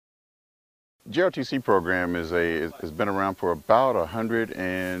JROTC program has been around for about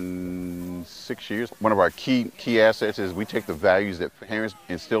 106 years. One of our key assets is we take the values that parents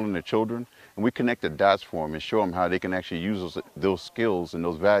instill in their children and we connect the dots for them and show them how they can actually use those skills and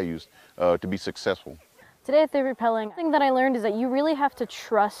those values to be successful. Today at the Rappelling, the thing that I learned is that you really have to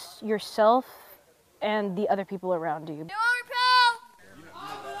trust yourself and the other people around you.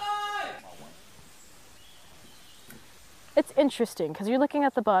 It's interesting because you're looking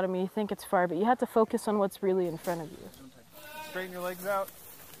at the bottom and you think it's far, but you have to focus on what's really in front of you. Straighten your legs out.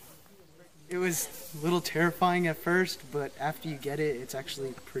 It was a little terrifying at first, but after you get it, it's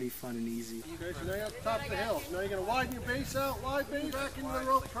actually pretty fun and easy. Okay, so now you're at the top of the hill. So now you're going to widen your base out, wide base, back into the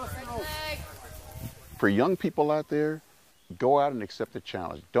rope, trust the rope. For young people out there, go out and accept the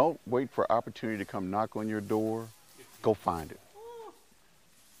challenge. Don't wait for opportunity to come knock on your door. Go find it.